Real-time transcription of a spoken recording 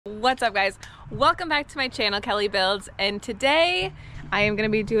What's up, guys? Welcome back to my channel, Kelly Builds, and today I am going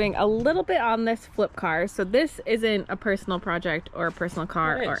to be doing a little bit on this flip car. So this isn't a personal project or a personal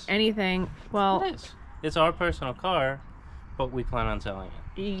car or anything. Well, it is. It's our personal car, but we plan on selling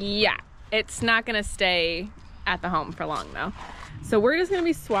it. Yeah, it's not going to stay at the home for long though. So we're just going to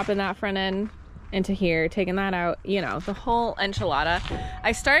be swapping that front end into here, taking that out, you know, the whole enchilada.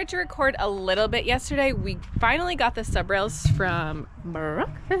 I started to record a little bit yesterday. We finally got the Subrails from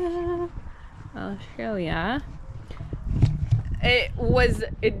Morocco. I'll show ya.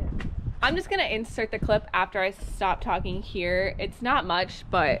 I'm just gonna insert the clip after I stop talking here. It's not much,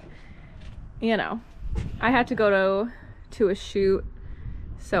 but you know, I had to go to a shoot,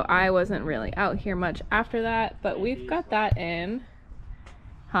 so I wasn't really out here much after that, but we've got that in.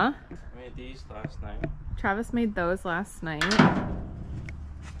 Huh? I made these last night. Travis made those last night.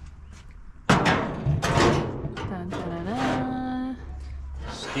 Dun, dun, dun, dun.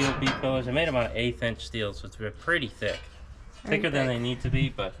 Steel beat pillars. I made them out of 1/8 inch steel, so it's pretty thick. Thicker than they need to be,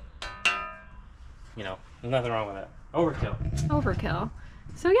 but you know, there's nothing wrong with that. Overkill. Overkill.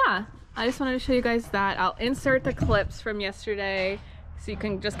 So yeah, I just wanted to show you guys that. I'll insert the clips from yesterday so you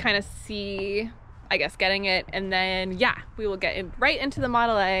can just kind of see, I guess, getting it, and then yeah, we will get right into the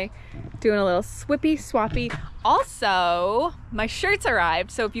Model A, doing a little swippy swappy. Also, my shirts arrived,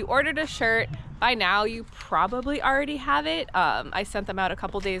 so if you ordered a shirt by now, you probably already have it. I sent them out a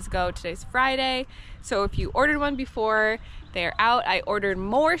couple days ago. Today's Friday, so if you ordered one before, they're out. I ordered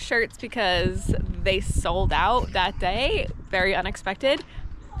more shirts because they sold out that day. Very unexpected.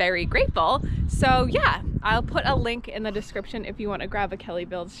 Very grateful. So yeah, I'll put a link in the description if you want to grab a Kelly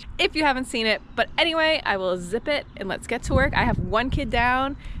Builds if you haven't seen it. But anyway, I will zip it and let's get to work. I have one kid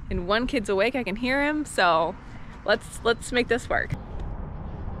down and one kid's awake. I can hear him, so let's make this work.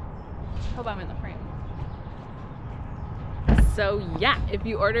 Hope I'm in the frame. So yeah, if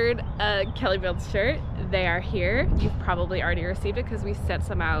you ordered a Kelly Builds shirt, they are here. You've probably already received it because we sent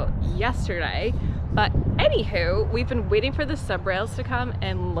some out yesterday. But anywho, we've been waiting for the Subrails to come,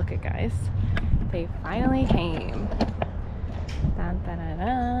 and look at, guys, they finally came. Dun, dun, dun,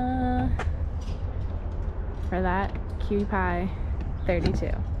 dun. For that cutie pie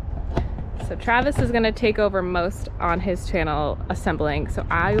 32. So Travis is gonna take over most on his channel assembling, so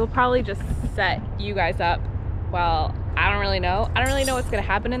I will probably just set you guys up. Well, I don't really know what's gonna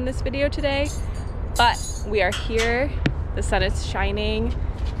happen in this video today, but we are here, the sun is shining,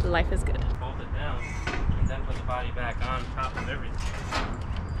 life is good. Fold it down and then put the body back on top of everything.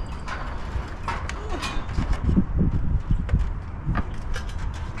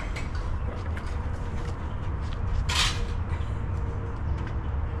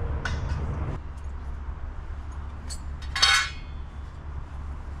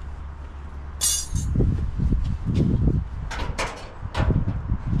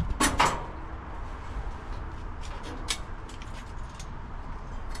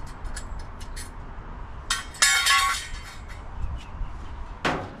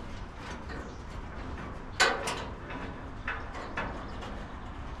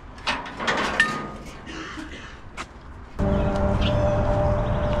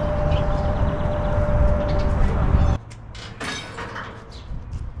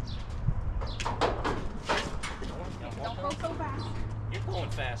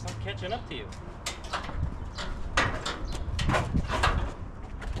 Fast. I'm catching up to you.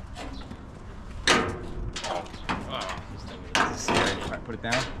 Oh, this is scary. Alright, put it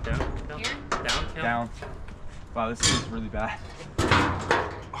down. Down. Wow, this is really bad.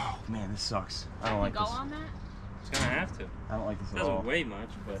 Oh man, this sucks. I don't like this. On that? It's gonna have to. I don't like this It at all. doesn't weigh much,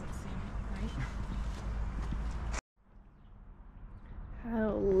 but.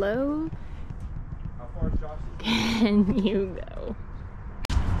 Hello? How far is Josh? Can you go?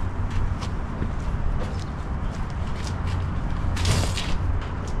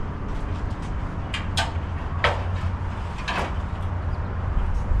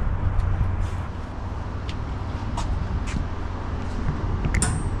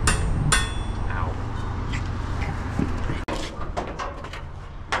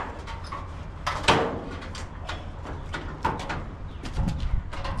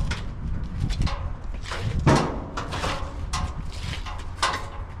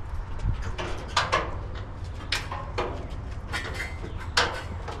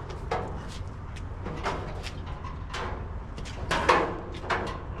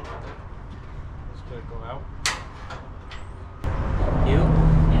 Go out. You?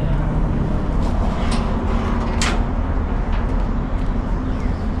 Yeah.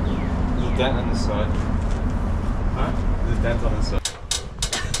 There's a dent on this side. Huh? There's a dent on this side.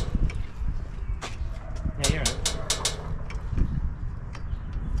 Yeah, you're right.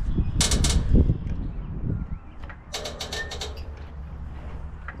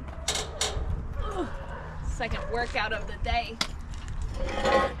 workout of the day.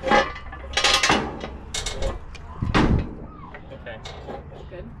 Okay.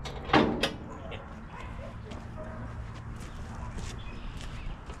 Good.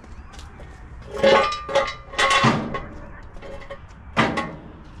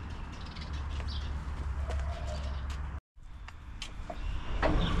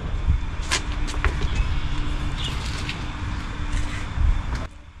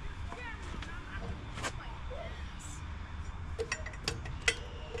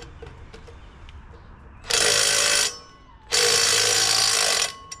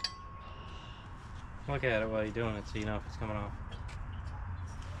 Look at it while you're doing it so you know if it's coming off.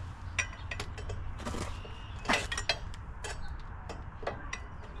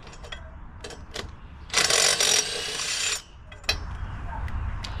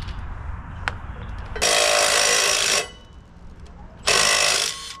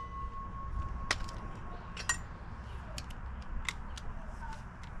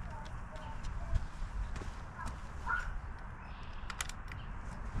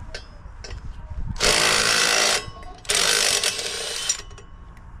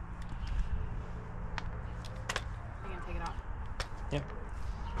 Yep.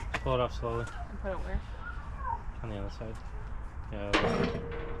 Pull it off slowly. And put it where? On the other side. Yeah. Okay.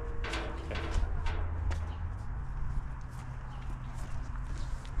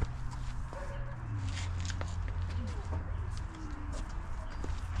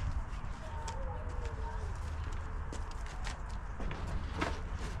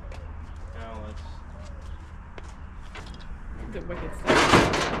 Now let's. The wicked stuff.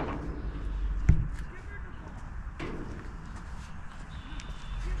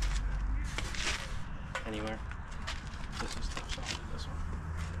 Anywhere. This is tough, so I'll do this one.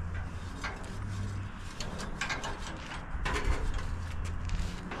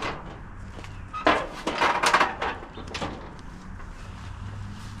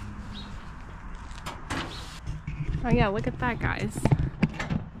 Oh yeah, look at that, guys.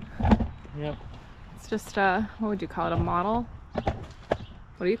 Yep. It's just a, what would you call it, a model?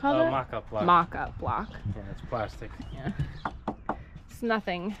 What do you call it? Mock-up block. Mock-up block. Yeah, it's plastic. Yeah. It's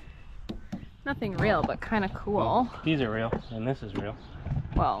nothing real, but kind of cool. Well, these are real, and this is real.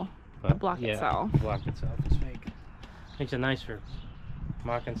 Well, But the block yeah, itself. The block itself is fake. Makes it nice for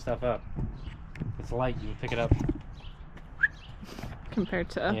mocking stuff up. It's light, you can pick it up. Compared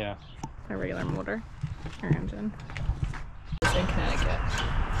to Yeah. a regular motor or engine. It's in Connecticut.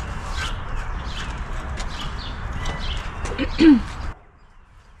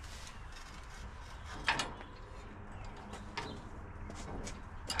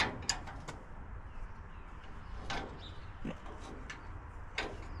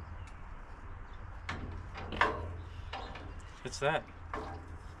 What's that?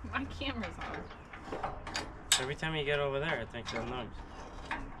 My camera's on. Every time you get over there, it makes that noise.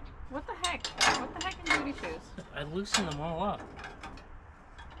 What the heck? What the heck is booty shoes? I loosen them all up.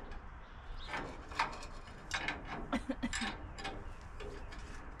 Because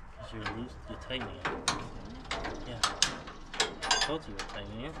you're tightening it. Yeah. I told you you're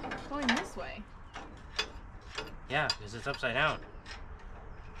tightening it. It's going this way. Yeah, because it's upside down.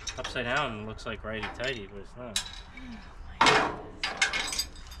 Upside down looks like righty-tighty, but it's not.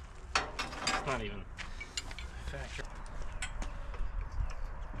 It's not even factory.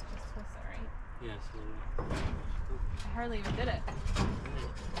 Just twist it, right? Yeah, slowly. I hardly even did it. It's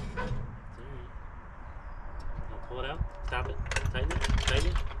alright. Now pull it out. Stop it. Tighten it. Tighten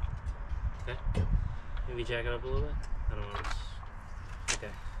it. Okay. Maybe jack it up a little bit. I don't know.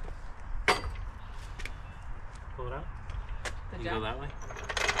 Okay. Pull it out. The You go that way.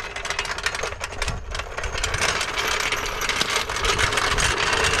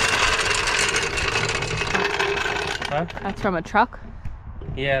 Huh? That's from a truck?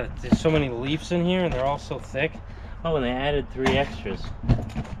 Yeah, there's so many leaves in here and they're all so thick. Oh, and they added 3 extras.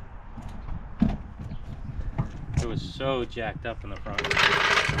 It was so jacked up in the front.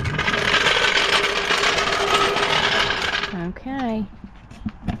 Okay.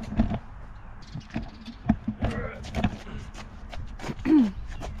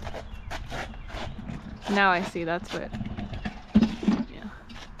 Now I see, that's what. Yeah.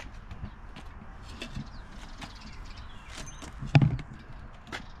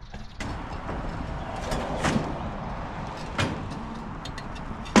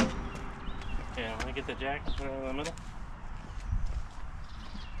 Okay, let me get the jack in the middle.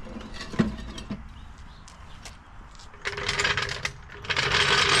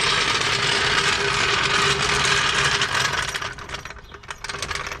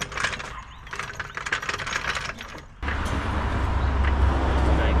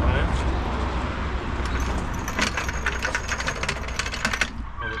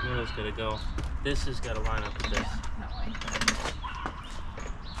 So this has got to line up with this. That way.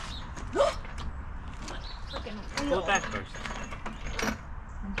 Pull it back first.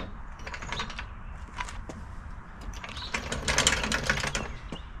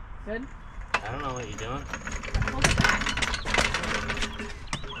 Good? I don't know what you're doing. Hold it back.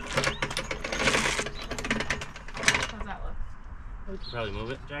 How's that look? We can probably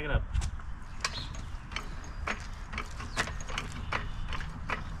move it. Drag it up.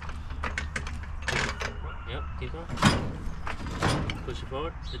 Yep, keep going. Push it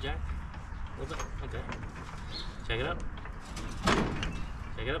forward, the jack. A little bit. Okay. Check it up.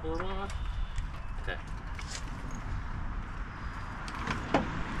 Check it up a little more. Okay.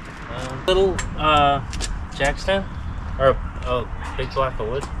 Little jack stand, or a big block of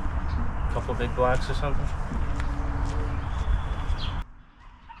wood. A couple big blocks or something.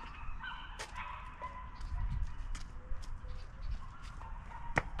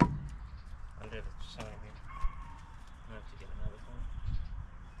 Under the sign here. I have to get another one.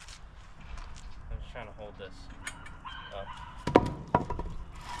 I'm just trying to hold this up.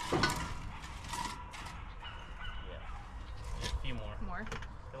 Yeah. A few more. More. I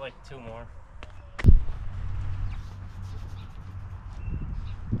feel like 2 more.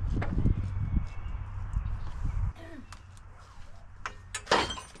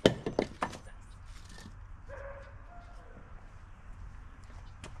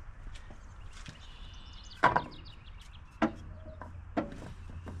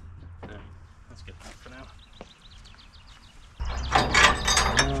 That's good enough for now.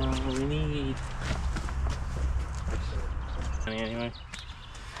 We need anyway.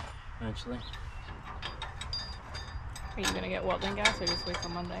 Eventually. Are you gonna get welding gas or just wait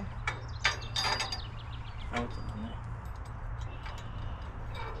till Monday? I want them in there.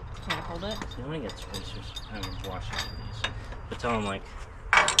 You wanna hold it? So I'm gonna get spacers. I'm washers for these. But tell them like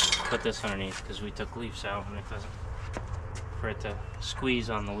put this underneath because we took leaves out and it doesn't. For it to squeeze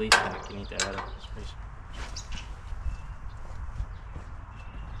on the leaf back, you need to add a spacer.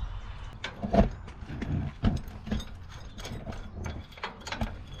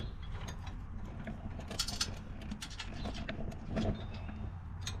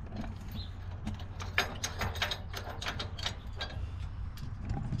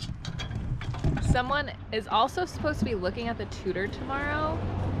 Someone is also supposed to be looking at the Tudor tomorrow,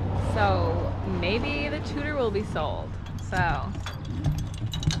 so maybe the Tudor will be sold. So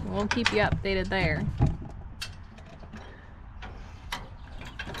we'll keep you updated there.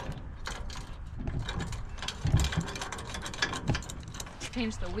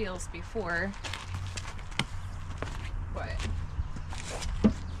 Changed the wheels before, but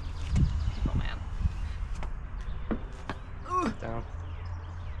oh man. Down.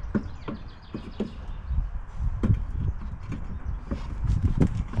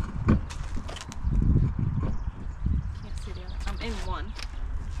 Can't see the other. I'm in one.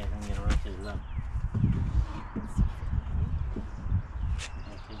 Okay, then get it right to the left.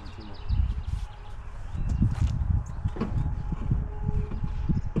 Okay, 2 more.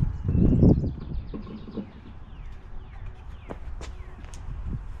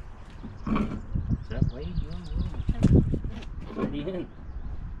 Is that way? Already in.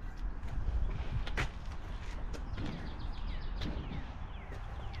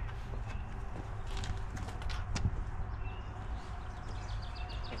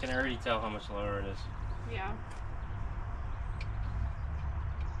 I can already tell how much lower it is. Yeah.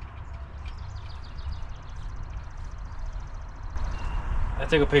 I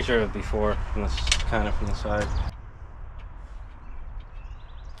took a picture of it before, from this, kind of from the side.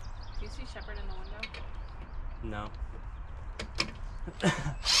 Do you see Shepherd in the window? No.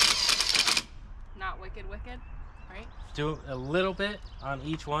 Not wicked, right? Do a little bit on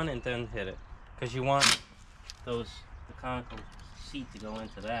each one and then hit it, because you want the conical seat to go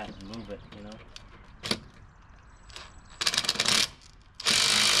into that and move it, you know.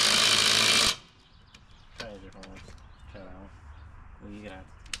 Try a different one. Try that one. Well, you're gonna have to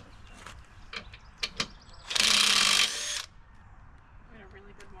do that. We had a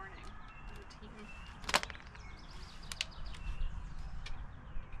really good morning as a team.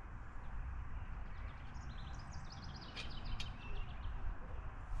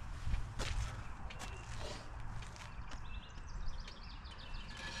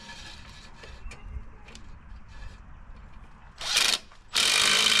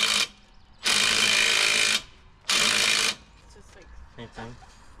 It's just like Same thing.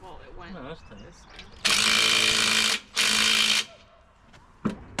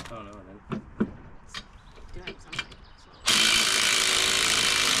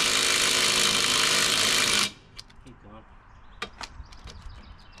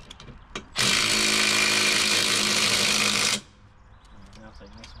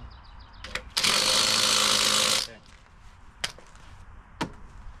 tighten this one. Okay.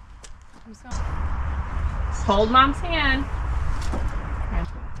 Hold mom's hand.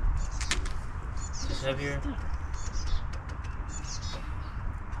 Just heavier.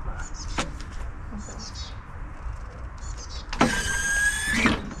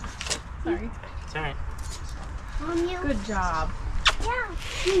 Sorry. It's alright. Good job. Yeah,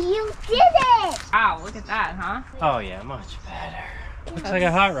 you did it! Wow, look at that, huh? Oh yeah, much better. Looks like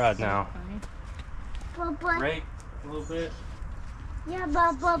a hot rod now. But, Right? A little bit. yeah,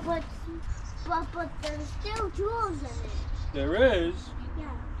 but there's still tools in it. There is.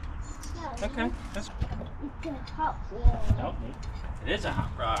 Yeah. Okay. That's It's a hot rod. help me. It is a hot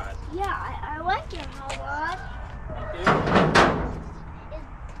rod. Yeah, I like your hot rod. Thank you.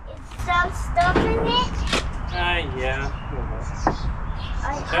 Is some stuff in it? Yeah.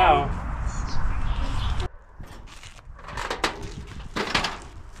 I Ciao.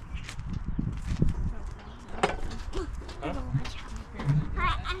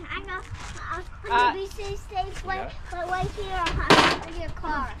 I'm gonna be safe right here on your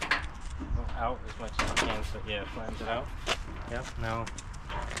car. Out as much as I can, so yeah, flange it out. Yep, now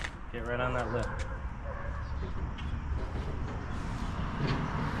get right on that lip.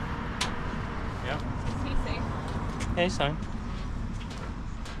 Yep. Is he safe? Hey, son.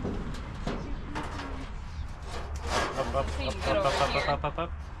 Up.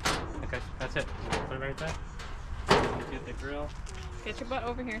 Okay, that's it. Put it right there. Get the grill. Get your butt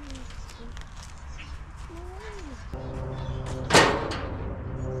over here.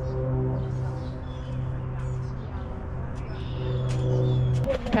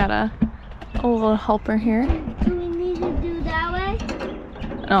 Got a little helper here. Do we need to do that way?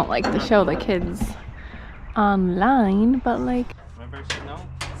 I don't like to show the kids online, but like. Remember, no?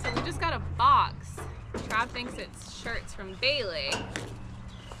 So we just got a box. Trav thinks it's shirts from Bailey.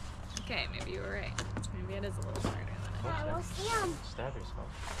 Okay, maybe you were right. Maybe it is a little smarter than I will see them. Stab yourself.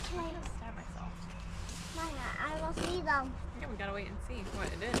 I stab myself. I will see them. Yeah, we gotta wait and see what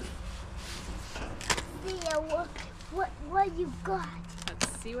it is. See what you got. Let's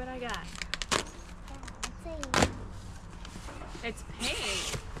see what I got. Let's see. It's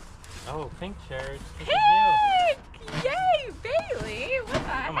pink. Oh, pink shirts. Look at Pink! Yay, Bailey! What the you.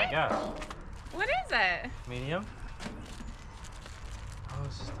 heck? Oh my gosh. What is it? Medium? Oh,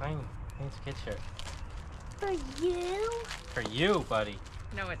 this is tiny. I think it's a kid shirt. For you? For you, buddy.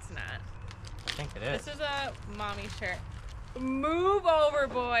 No, it's not. I think it is. This is a mommy shirt. Move over,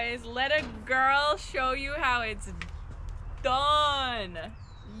 boys. Let a girl show you how it's done.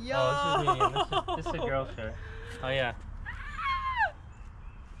 Yo! Oh, this is medium. This is a girl shirt. Oh, yeah.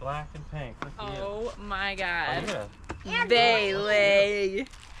 Black and pink. Look at you. Oh my Oh, god. yeah. And Bailey! And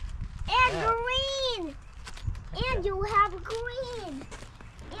Yeah. green. And you have green.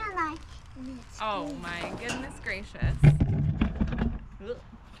 And Oh my goodness gracious.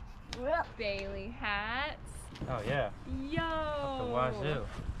 Bailey hats. Oh, yeah. Yo! Up the wazoo.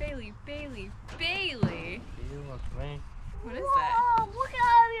 Bailey. You look me. What is that? Whoa, look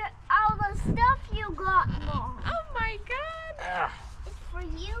at all the stuff you got, Mom. Oh my god! Ah. It's for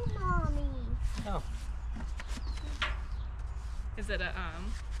you, Mommy. Oh. Is it a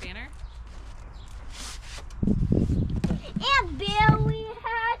banner? And Bailey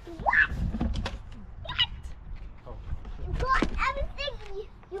hat. What? Oh. You got everything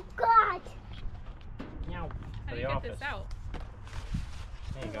you got. Meow. How For do the you get office. this out?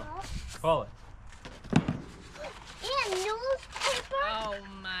 There you go. Pull it. And newspaper. Oh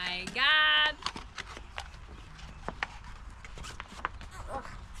my god!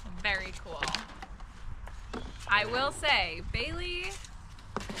 Very cool. I will say, Bailey,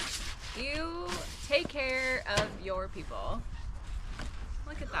 you take care of your people.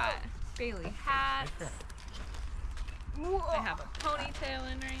 Look at that. Bailey hats. I have a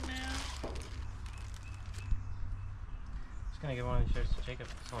ponytail in right now. I'm just gonna give one of these shirts to Jacob.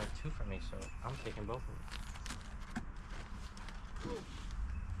 It's only 2 for me, so I'm taking both of them.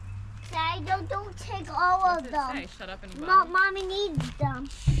 Say, don't take all What of does it them. say? Shut up and weld. Mommy needs them.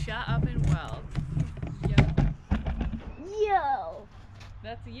 Shut up and weld. Yo, Yo.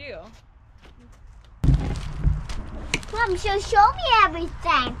 that's you. Mom, show me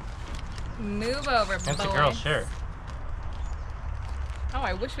everything. Move over, That's boys. a girl's shirt. Oh,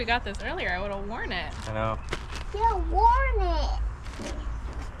 I wish we got this earlier. I would have worn it. I know. Yeah, worn it.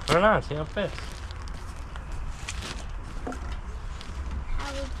 Put it on, see how it fits.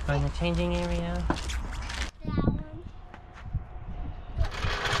 I In the changing area.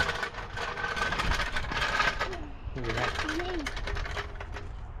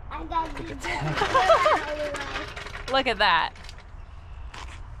 I got Look at that.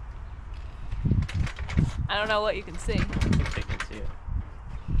 don't know what you can see. I think they can see it.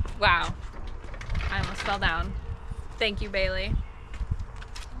 Wow. I almost fell down. Thank you, Bailey.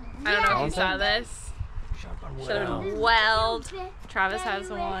 I don't know if you saw this. Should have been weld. Travis has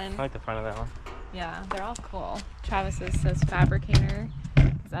one. I like the front of that one. Yeah, they're all cool. Travis says fabricator,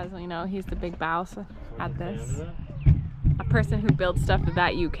 because as we know, he's the big boss at this. A person who builds stuff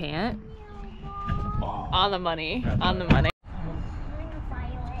that you can't. Oh. On the money. On the money.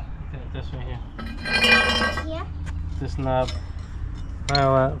 This one here. Here? This knob.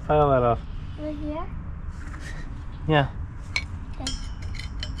 File that off. Right here? Yeah.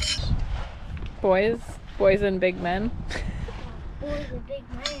 Boys and big men. Boy's a big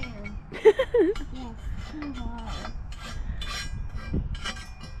man. Yes, too hard.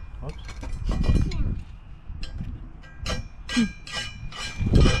 Whoops.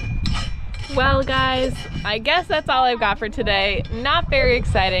 Well, guys, I guess that's all I've got for today. Not very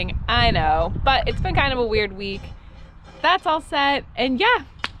exciting, I know, but it's been kind of a weird week. That's all set, and yeah,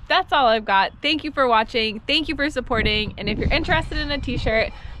 that's all I've got. Thank you for watching. Thank you for supporting, and if you're interested in a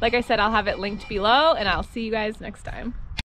t-shirt, like I said, I'll have it linked below, and I'll see you guys next time.